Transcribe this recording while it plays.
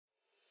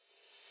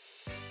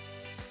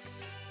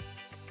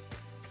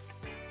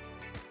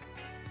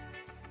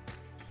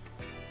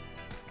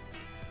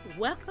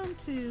Welcome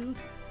to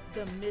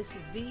the Miss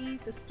V,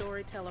 the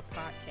Storyteller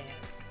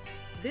podcast.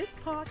 This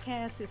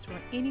podcast is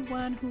for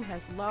anyone who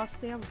has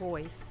lost their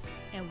voice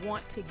and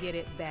want to get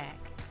it back.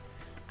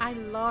 I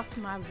lost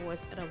my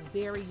voice at a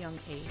very young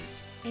age,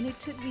 and it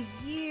took me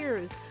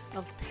years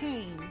of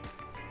pain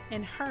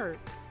and hurt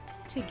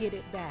to get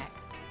it back.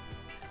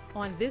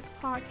 On this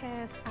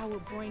podcast, I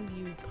will bring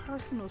you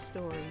personal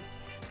stories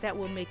that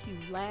will make you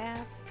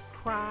laugh,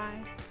 cry,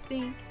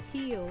 think,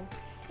 heal,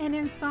 and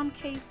in some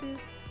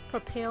cases,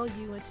 propel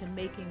you into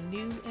making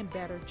new and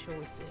better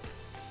choices.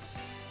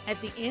 At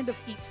the end of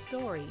each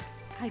story,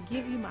 I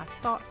give you my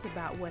thoughts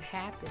about what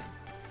happened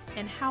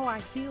and how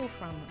I heal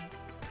from them.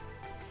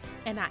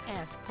 And I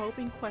ask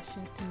probing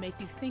questions to make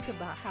you think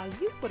about how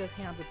you would have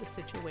handled the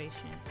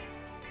situation.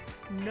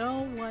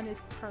 No one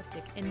is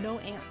perfect and no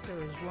answer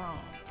is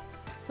wrong.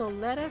 So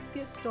let us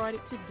get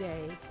started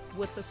today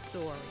with a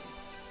story.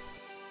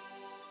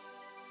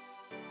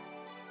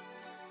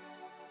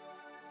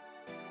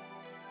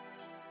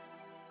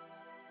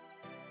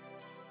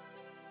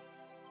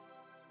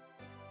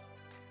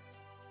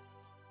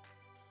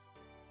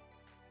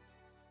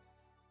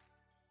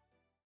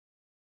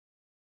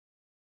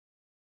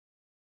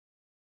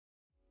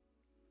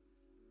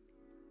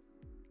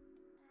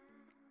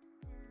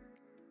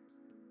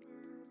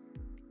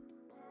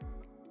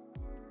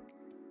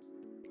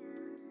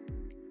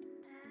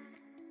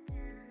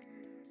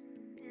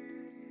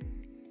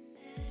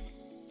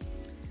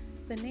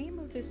 The name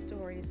of this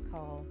story is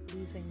called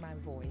Losing My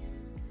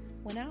Voice.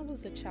 When I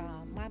was a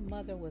child, my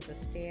mother was a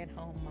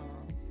stay-at-home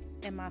mom,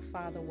 and my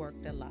father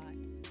worked a lot.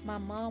 My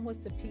mom was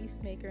the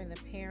peacemaker and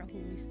the parent who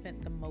we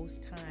spent the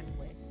most time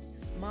with.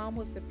 Mom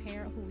was the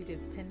parent who we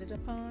depended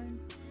upon.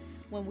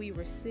 When we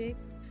were sick,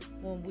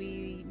 when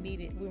we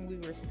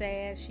were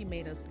sad, she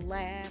made us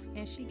laugh,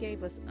 and she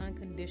gave us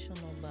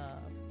unconditional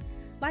love,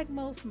 like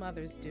most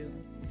mothers do.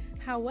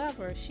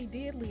 However, she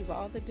did leave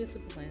all the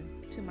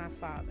discipline to my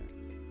father.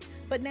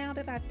 But now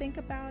that I think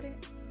about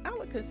it, I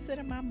would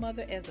consider my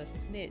mother as a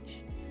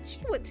snitch. She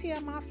would tell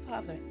my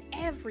father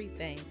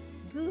everything,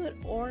 good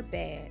or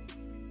bad.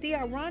 The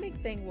ironic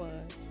thing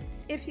was,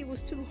 if he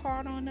was too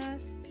hard on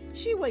us,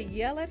 she would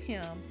yell at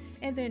him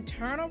and then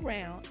turn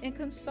around and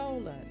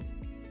console us.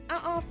 I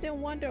often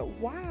wonder,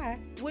 why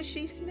would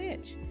she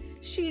snitch?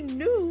 She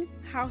knew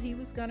how he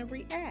was going to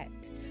react.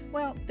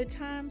 Well, the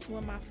times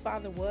when my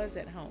father was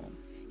at home,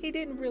 he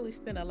didn't really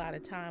spend a lot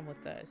of time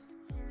with us.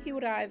 He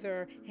would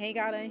either hang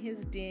out in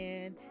his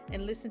den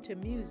and listen to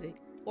music,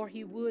 or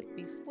he would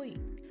be asleep.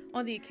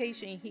 On the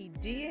occasion he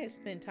did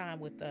spend time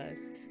with us,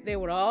 there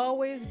would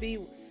always be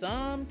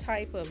some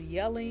type of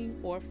yelling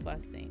or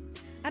fussing.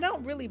 I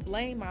don't really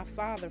blame my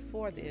father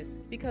for this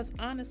because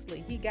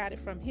honestly, he got it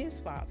from his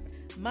father.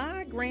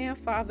 My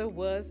grandfather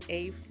was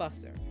a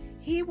fusser.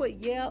 He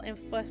would yell and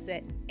fuss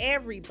at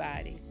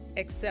everybody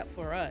except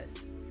for us.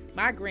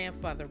 My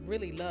grandfather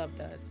really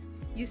loved us.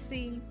 You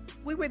see,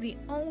 we were the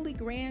only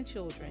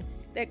grandchildren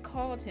that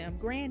called him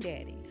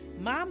granddaddy.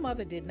 My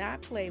mother did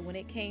not play when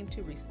it came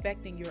to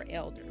respecting your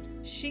elders.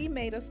 She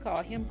made us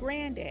call him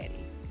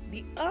granddaddy.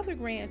 The other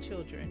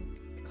grandchildren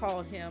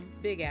called him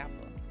Big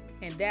Apple,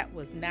 and that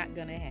was not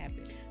going to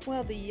happen.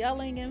 Well, the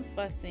yelling and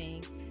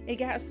fussing, it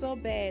got so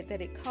bad that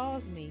it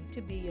caused me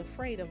to be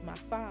afraid of my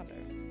father.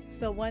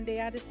 So one day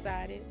I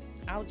decided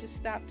I'll just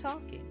stop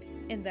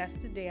talking, and that's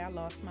the day I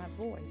lost my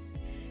voice.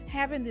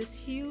 Having this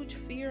huge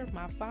fear of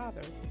my father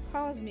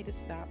caused me to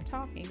stop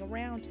talking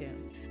around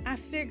him. I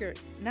figured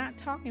not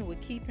talking would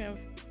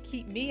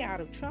keep me out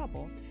of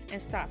trouble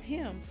and stop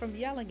him from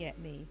yelling at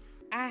me.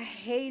 I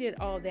hated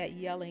all that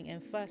yelling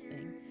and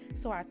fussing,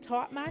 so I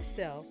taught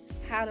myself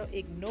how to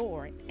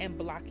ignore and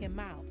block him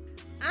out.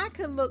 I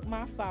could look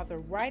my father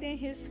right in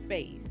his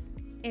face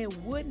and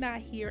would not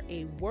hear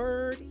a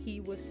word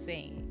he was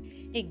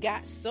saying. It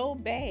got so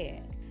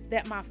bad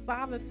that my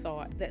father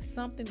thought that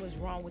something was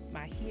wrong with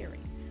my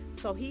hearing.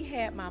 So he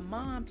had my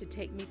mom to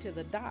take me to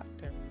the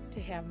doctor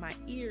to have my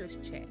ears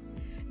checked.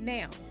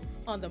 Now,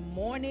 on the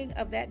morning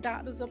of that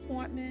doctor's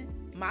appointment,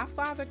 my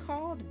father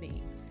called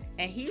me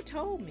and he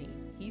told me,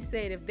 he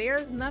said, if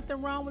there's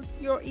nothing wrong with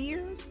your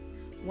ears,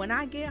 when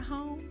I get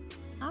home,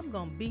 I'm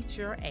going to beat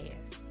your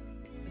ass.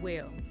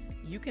 Well,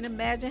 you can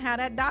imagine how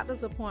that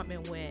doctor's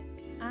appointment went.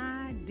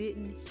 I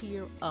didn't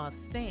hear a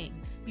thing.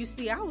 You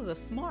see, I was a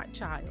smart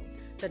child.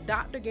 The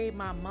doctor gave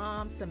my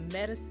mom some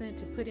medicine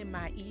to put in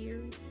my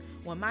ears.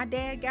 When my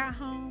dad got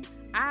home,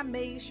 I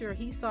made sure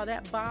he saw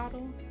that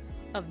bottle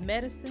of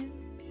medicine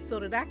so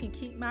that I can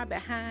keep my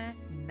behind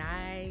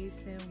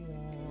nice and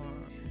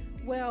warm.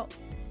 Well,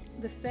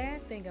 the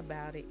sad thing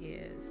about it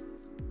is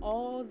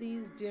all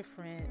these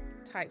different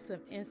types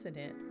of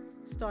incidents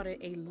started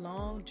a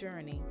long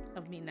journey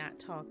of me not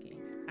talking.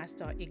 I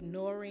started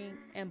ignoring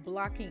and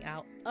blocking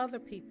out other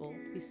people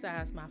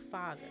besides my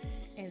father,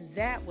 and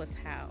that was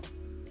how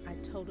I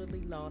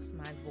totally lost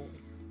my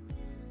voice.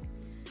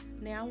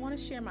 Now I want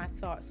to share my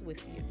thoughts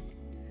with you.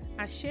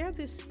 I share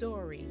this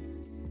story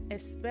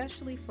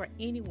especially for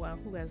anyone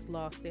who has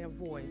lost their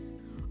voice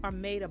or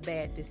made a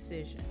bad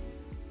decision.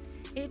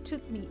 It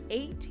took me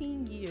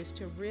 18 years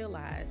to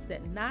realize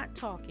that not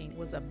talking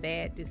was a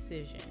bad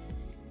decision.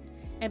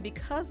 And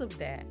because of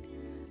that,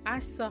 I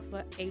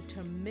suffer a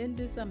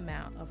tremendous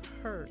amount of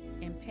hurt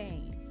and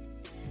pain.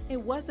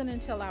 It wasn't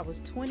until I was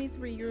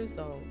 23 years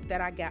old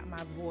that I got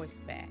my voice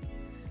back.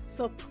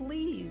 So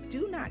please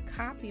do not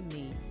copy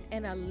me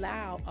and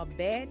allow a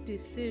bad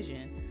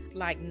decision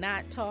like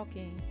not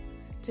talking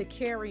to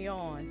carry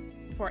on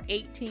for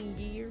 18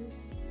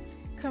 years.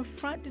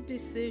 Confront the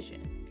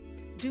decision.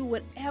 Do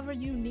whatever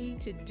you need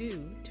to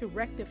do to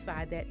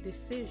rectify that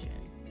decision.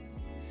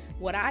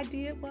 What I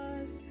did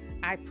was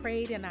I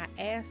prayed and I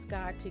asked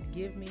God to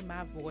give me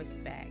my voice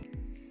back.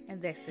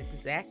 And that's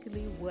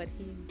exactly what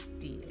He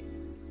did.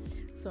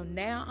 So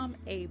now I'm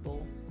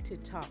able to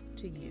talk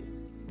to you.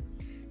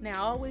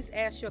 Now, I always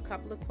ask you a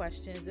couple of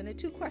questions, and the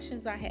two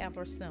questions I have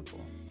are simple.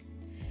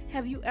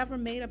 Have you ever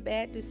made a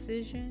bad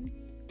decision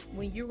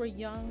when you were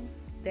young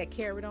that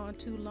carried on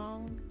too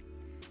long?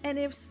 And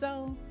if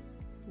so,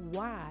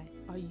 why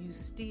are you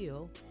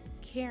still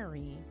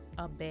carrying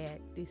a bad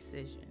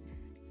decision?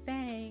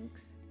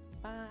 Thanks.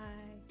 Bye.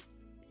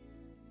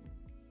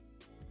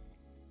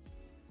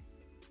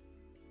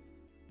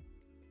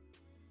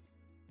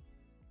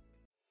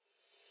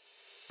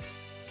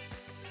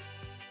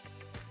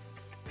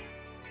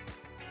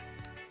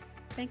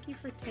 Thank you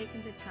for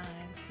taking the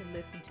time to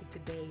listen to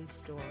today's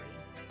story.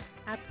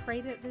 I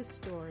pray that this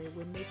story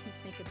will make you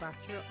think about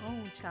your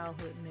own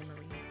childhood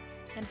memories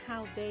and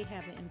how they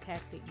have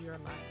impacted your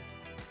life.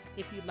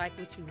 If you like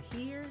what you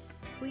hear,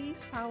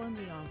 please follow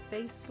me on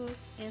Facebook,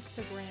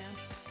 Instagram,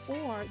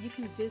 or you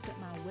can visit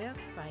my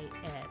website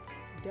at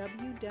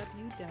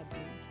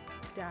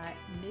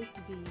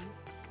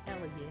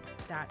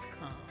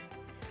www.missvelliot.com.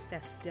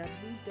 That's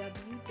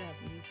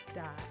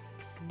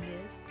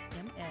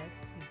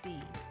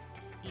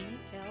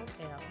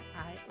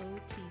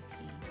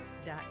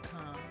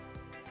www.missvelliott.com.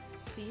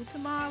 See you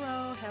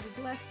tomorrow. Have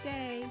a blessed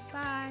day.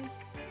 Bye.